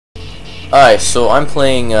Alright, so I'm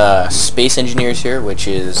playing Space Engineers here, which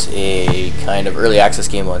is a kind of early access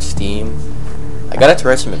game on Steam. I got it to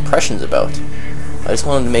write some impressions about. I just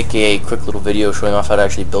wanted to make a quick little video showing off how to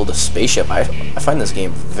actually build a spaceship. I find this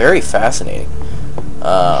game very fascinating.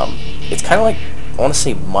 It's kind of like, I want to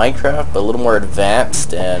say Minecraft, but a little more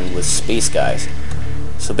advanced and with space guys.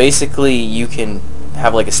 So basically you can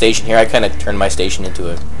have like a station here. I kind of turned my station into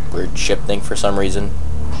a weird ship thing for some reason.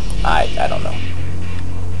 I don't know.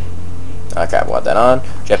 Okay, I want that on.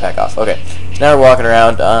 Jetpack off. Okay, so now we're walking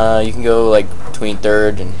around. You can go like between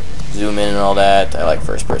third and zoom in and all that. I like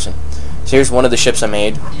first person. So here's one of the ships I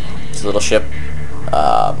made. It's a little ship.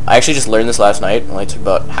 I actually just learned this last night. It only took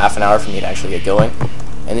about half an hour for me to actually get going.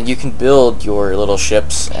 And then you can build your little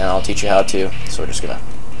ships, and I'll teach you how to. So we're just gonna.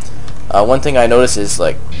 One thing I noticed is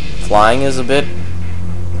like flying is a bit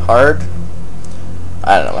hard.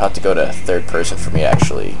 I don't know. I'll have to go to third person for me to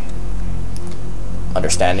actually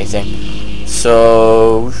understand anything.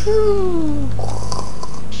 So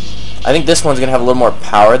I think this one's gonna have a little more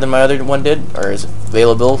power than my other one did, or is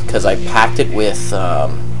available, because I packed it with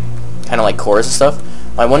kind of like cores and stuff.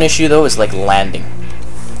 My one issue though is like landing.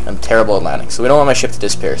 I'm terrible at landing, so we don't want my ship to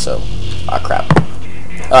disappear. So, crap.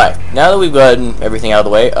 Alright, now that we've gotten everything out of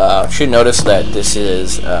the way, you should notice that this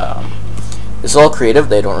is all creative.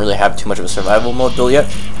 They don't really have too much of a survival mode built yet.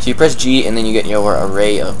 So you press G and then you get your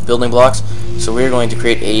array of building blocks. So we're going to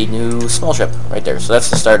create a new small ship right there. So that's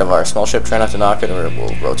the start of our small ship. Try not to knock it or it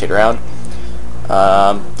will rotate around.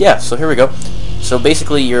 Yeah, so here we go. So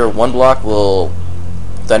basically your one block will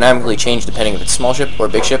dynamically change depending if it's small ship or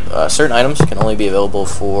big ship. Certain items can only be available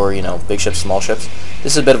for, you know, big ships, small ships.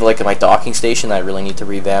 This is a bit of like my docking station that I really need to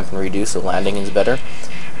revamp and redo, so landing is better.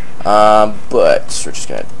 But we're just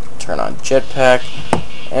going to turn on jetpack,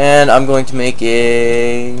 and I'm going to make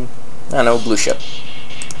a, I don't know, blue ship.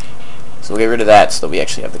 So we'll get rid of that so that we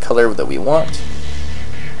actually have the color that we want.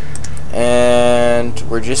 And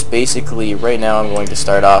we're just basically, right now I'm going to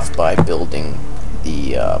start off by building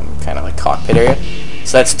the kind of like cockpit area.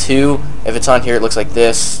 So that's 2. If it's on here it looks like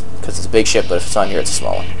this because it's a big ship, but if it's on here it's a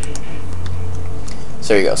small one.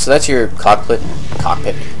 So there you go. So that's your cockpit,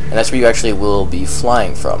 and that's where you actually will be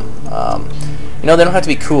flying from. You know, they don't have to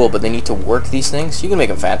be cool, but they need to work these things. You can make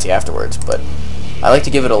them fancy afterwards, but I like to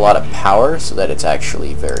give it a lot of power so that it's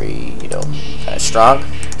actually very, you know, kind of strong.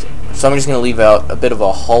 So I'm just going to leave out a bit of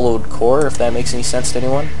a hollowed core, if that makes any sense to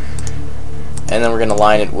anyone. And then we're going to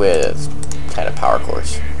line it with kind of power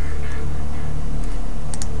cores.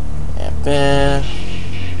 And then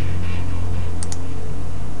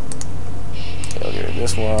go here,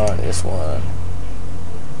 this one, this one.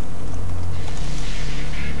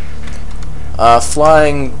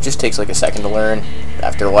 Flying just takes like a second to learn.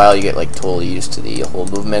 After a while you get like totally used to the whole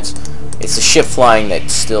movements. It's the ship flying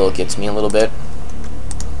that still gets me a little bit.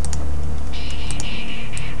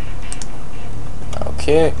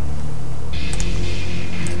 Okay.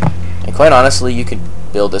 And quite honestly, you could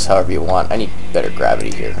build this however you want. I need better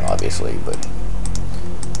gravity here, obviously, but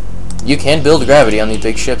you can build gravity on these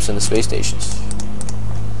big ships and the space stations.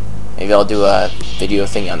 Maybe I'll do a video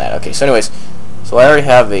thing on that. Okay, so anyways, so I already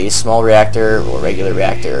have a small reactor or regular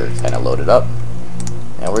reactor kind of loaded up.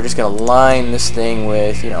 And we're just going to line this thing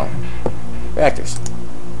with, you know, reactors.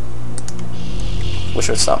 Wish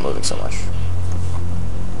it would stop moving so much.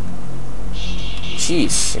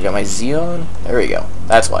 Jeez, I got my Z on? There we go.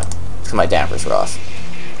 That's why. Because my dampers were off.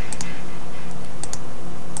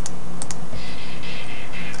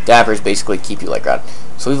 Dampers basically keep you like ground.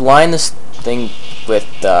 So we've lined this thing with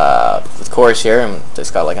cores here, and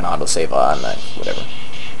it's got like an autosave on, whatever.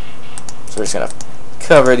 So we're just going to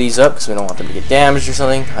cover these up because we don't want them to get damaged or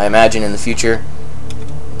something. I imagine in the future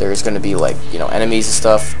there's going to be like, you know, enemies and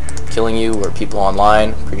stuff killing you or people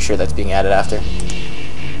online. Pretty sure that's being added after.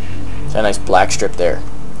 It's a nice black strip there.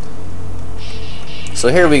 So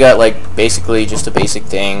here we got like basically just a basic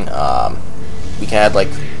thing. We can add like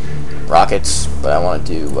rockets, but I want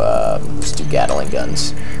to do just do Gatling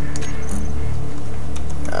guns.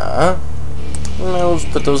 I'll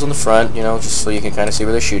just put those on the front, you know, just so you can kind of see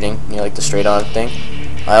where they're shooting. You know, like the straight-on thing.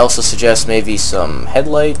 I also suggest maybe some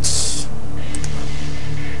headlights.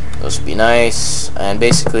 Those would be nice. And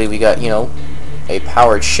basically, we got, you know, a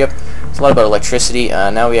powered ship. It's a lot about electricity.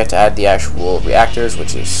 Now we have to add the actual reactors,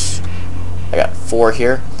 which is, I got 4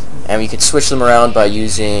 here, and we can switch them around by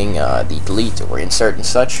using the delete or insert and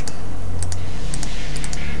such.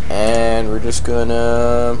 And we're just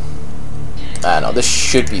gonna, I don't know, this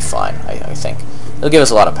should be fine, I think. It'll give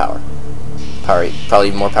us a lot of power. Probably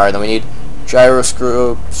even more power than we need.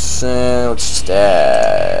 Gyroscopes, let's just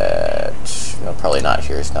add, no, probably not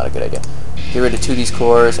here, it's not a good idea. Get rid of 2 of these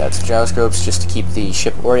cores, add some gyroscopes just to keep the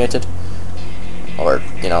ship oriented. Or,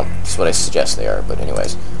 you know, that's what I suggest they are. But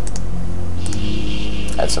anyways,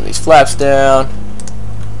 add some of these flaps down.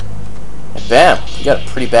 And bam! You got a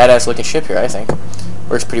pretty badass looking ship here, I think.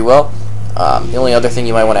 Works pretty well. The only other thing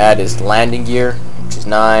you might want to add is landing gear, which is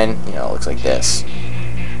 9. You know, it looks like this.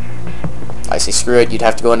 I say screw it, you'd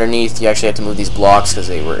have to go underneath. You actually have to move these blocks because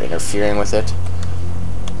they were interfering with it.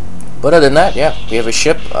 But other than that, yeah, we have a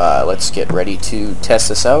ship. Let's get ready to test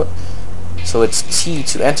this out. So it's T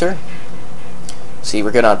to enter. See,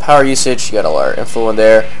 we're good on power usage. You got all our info in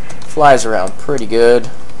there. Flies around pretty good.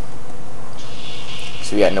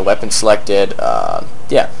 So we got no weapon selected.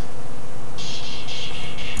 Yeah.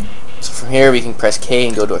 So from here we can press K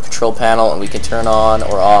and go to a control panel, and we can turn on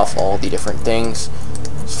or off all the different things.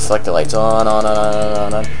 Select the lights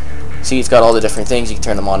on. See, it's got all the different things. You can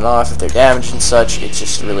turn them on and off if they're damaged and such. It's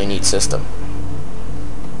just a really neat system.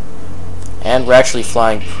 And we're actually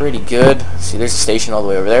flying pretty good. See, there's a station all the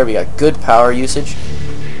way over there. We got good power usage.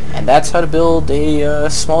 And that's how to build a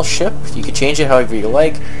small ship. You can change it however you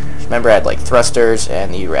like. Just remember, add like thrusters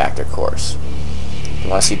and the reactor cores. If you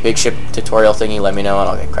want to see big ship tutorial thingy, let me know and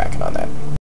I'll get cracking on that.